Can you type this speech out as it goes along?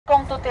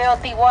Welcome to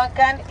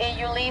Teotihuacan.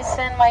 You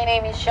listen, my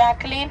name is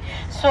Jacqueline.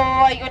 So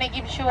I'm going to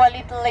give you a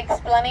little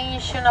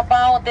explanation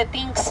about the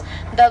things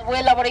that we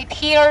elaborate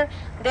here,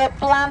 the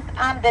plant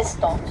and the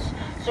stones.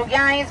 So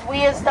guys,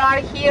 we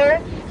start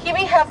here. Here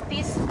we have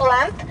this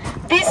plant.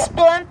 This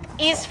plant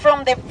is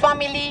from the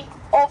family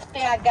of the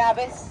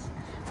agaves.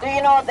 Do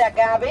you know the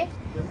agave?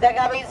 The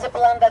agave is the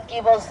plant that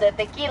gives us the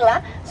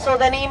tequila. So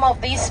the name of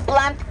this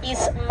plant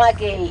is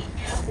maguey.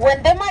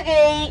 When the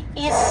maguey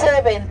is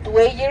 7 to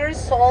 8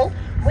 years old,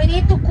 we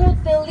need to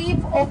cut the leaf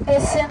of the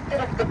center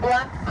of the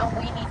plant and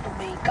we need to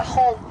make a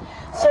hole.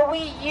 So we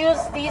use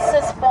this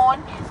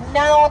spoon.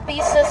 Now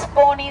this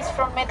spoon is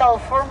from metal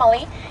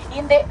formerly.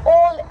 In the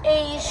old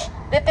age,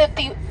 the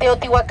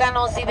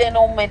Teotihuacanos didn't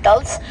know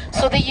metals,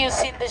 so they use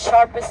in the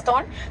sharp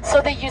stone,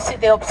 so they use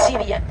the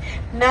obsidian.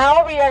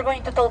 Now we are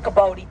going to talk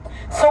about it.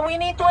 So we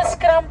need to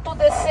scram to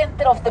the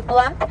center of the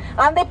plant,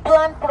 and the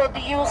plant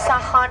produces a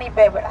honey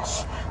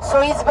beverage.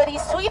 So it's very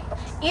sweet.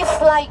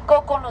 It's like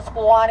coconut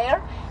water.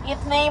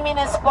 Its name in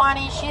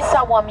Spanish is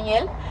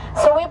aguamiel.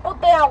 So we put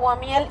the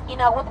aguamiel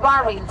in a wood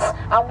barrels,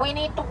 and we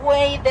need to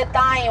wait the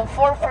time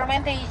for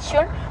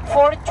fermentation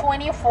for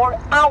 24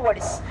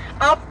 hours.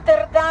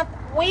 After that,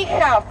 we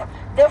have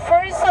the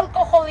first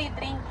alcoholic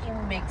drink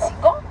in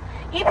Mexico.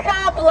 It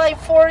has like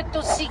 4 to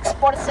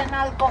 6%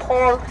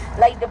 alcohol,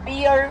 like the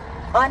beer,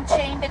 and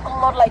change the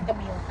color like the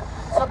milk.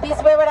 So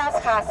this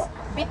beverage has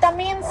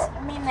vitamins,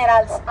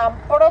 minerals, and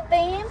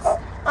proteins,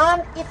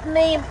 and its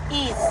name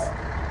is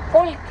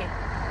pulque.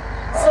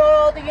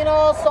 So do you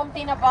know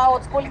something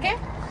about pulque?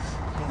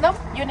 No?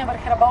 You never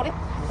heard about it?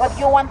 But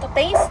you want to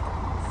taste?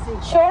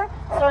 Sure?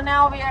 So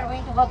now we are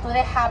going to go to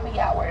the happy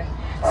hour.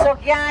 So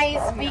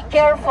guys, be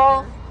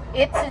careful.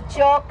 It's a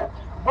joke,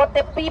 but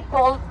the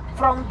people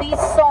from this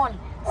zone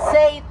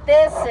say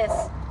this is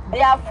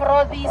the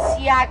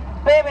aphrodisiac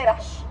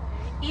beverage.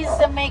 Is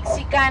the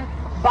Mexican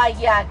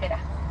Viagra.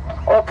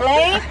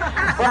 Okay?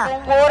 But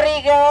don't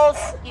worry, girls.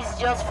 It's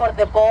just for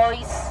the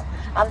boys.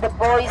 And the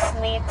boys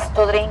need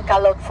to drink a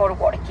lot for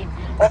working.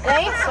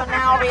 Okay? So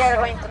now we are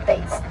going to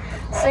taste.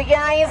 So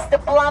guys, the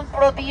plant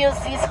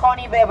produces this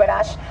honey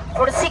beverage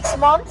for 6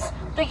 months,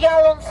 2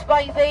 gallons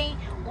by day,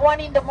 1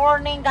 in the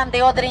morning and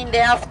the other in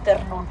the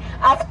afternoon.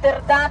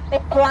 After that, the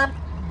plant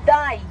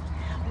dies.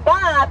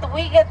 But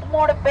we get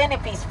more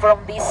benefits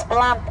from this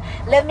plant.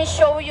 Let me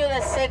show you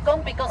the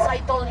second, because I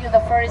told you the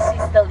first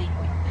is the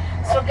liquid.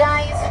 So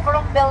guys,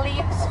 from the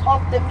leaves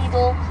of the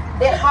middle,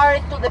 the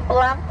heart to the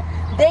plant,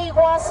 they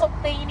was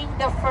obtaining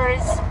the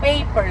first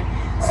paper.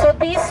 So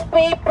this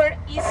paper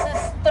is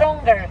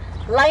stronger,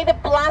 like the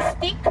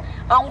plastic,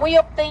 and we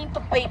obtain 2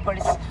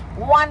 papers,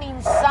 one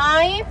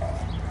inside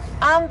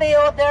and the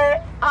other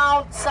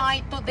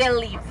outside to the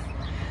leaf.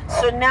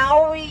 So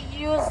now we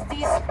use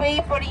this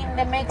paper in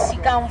the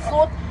Mexican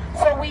food.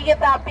 So we get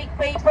a big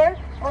paper,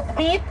 put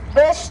meat,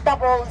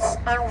 vegetables,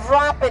 and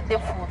wrap the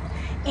food.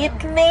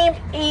 Its name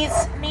is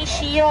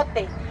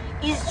michiote.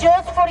 It's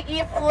just for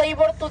give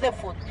flavor to the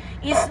food.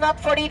 It's not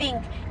for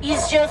eating.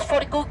 It's just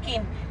for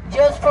cooking,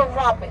 just for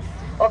wrapping.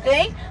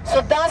 Okay?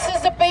 So that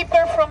is the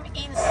paper from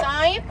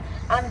inside,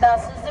 and that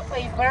is the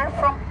paper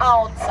from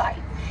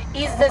outside.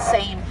 It's the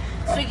same.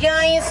 So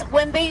guys,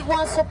 when they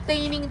was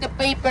obtaining the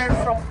paper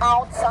from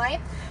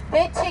outside,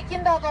 they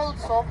checking that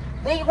also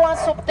they was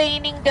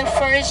obtaining the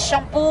first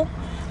shampoo.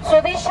 So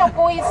this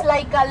shampoo is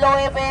like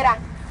aloe vera.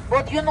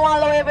 But you know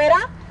aloe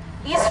vera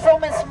is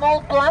from a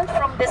small plant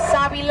from the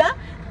savila.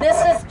 This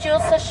is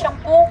just a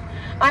shampoo.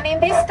 And in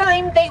this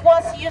time they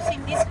was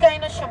using this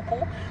kind of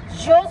shampoo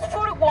just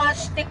for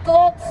wash the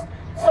clothes.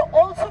 So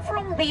also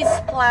from this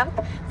plant,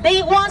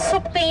 they was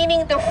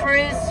obtaining the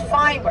first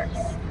fibers,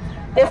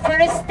 the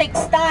first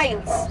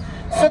textiles.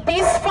 So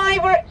this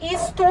fiber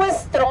is too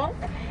strong.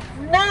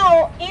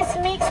 Now it's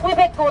mixed with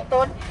the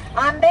cotton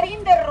and they're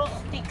in the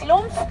rustic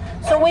looms.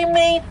 So we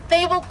made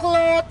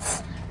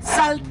tablecloths,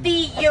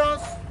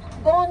 saltillos,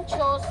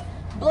 ponchos,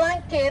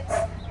 blankets,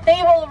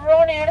 table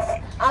runners,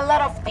 a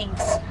lot of things.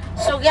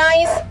 So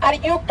guys, are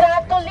you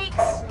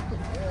Catholics?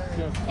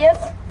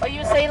 Yes? Or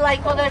you say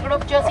like other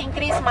group, just in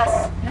Christmas?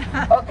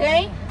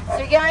 Okay?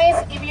 So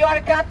guys, if you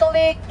are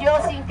Catholic,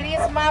 just in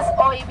Christmas,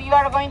 or if you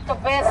are going to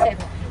visit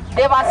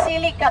the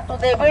Basilica to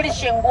the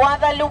Virgin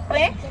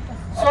Guadalupe,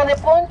 so the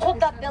poncho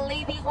that the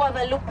Lady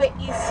Guadalupe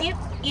is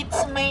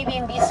it's made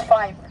in this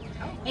fiber.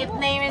 Its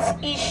name is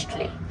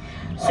Ishtli.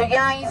 So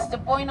guys, the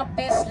point of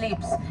these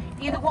lips,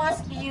 it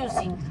was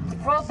using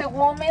for the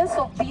women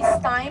of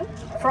this time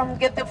from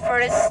get the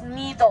first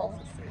needle.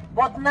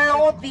 But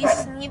now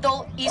this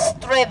needle is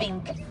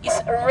threading,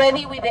 is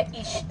ready with the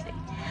Ishtli.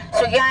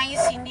 So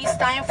guys, in this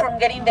time from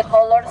getting the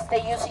colors,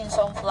 they using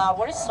some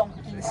flowers, some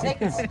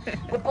insects.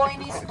 The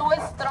point is too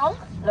strong.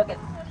 Look at it.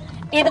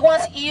 It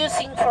was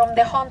using from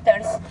the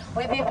hunters.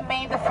 We did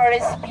make the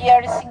first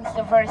piercings,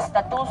 the first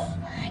tattoos.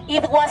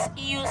 It was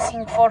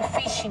using for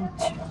fishing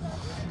too.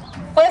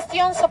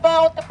 Questions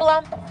about the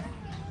plant?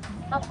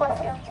 Not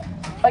questions.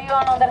 Or you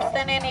don't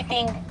understand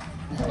anything?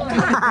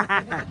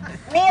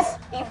 Miss,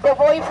 if the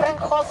boyfriend,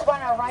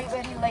 husband arrive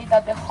very late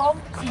at the home,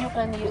 you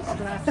can use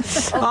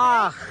glasses.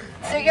 Okay?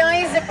 So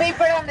guys, the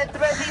paper and the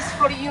thread is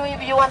for you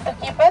if you want to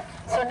keep it.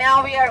 So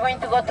now we are going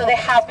to go to the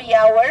happy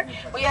hour.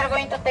 We are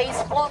going to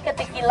taste pulque,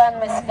 tequila, and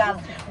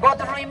mezcal. But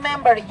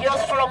remember,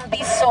 just from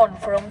this zone,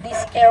 from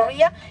this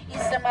area,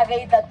 is the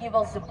maguey that gives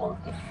us the pulque.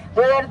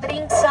 The other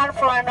drinks are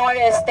from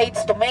another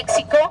states to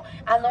Mexico,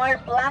 another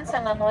plants,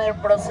 and another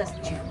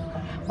processed too.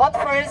 But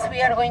first,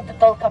 we are going to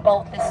talk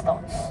about the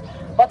stones.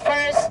 But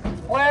first,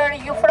 where are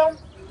you from?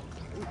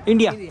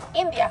 India.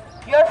 India.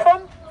 You're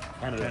from?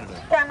 Canada.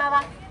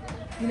 Canada.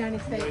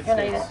 United States.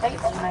 United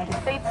States. United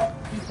States.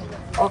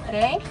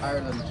 Okay.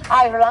 Ireland.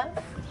 Ireland.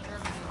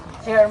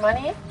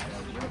 Germany.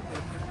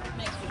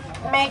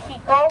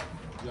 Mexico.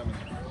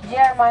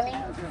 Germany.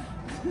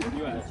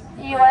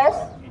 US.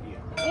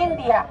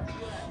 India.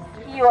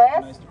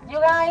 US. You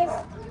guys.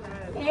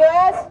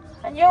 US.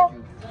 And you?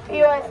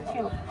 US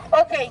too.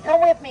 Okay,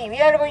 come with me.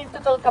 We are going to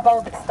talk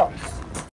about the stones.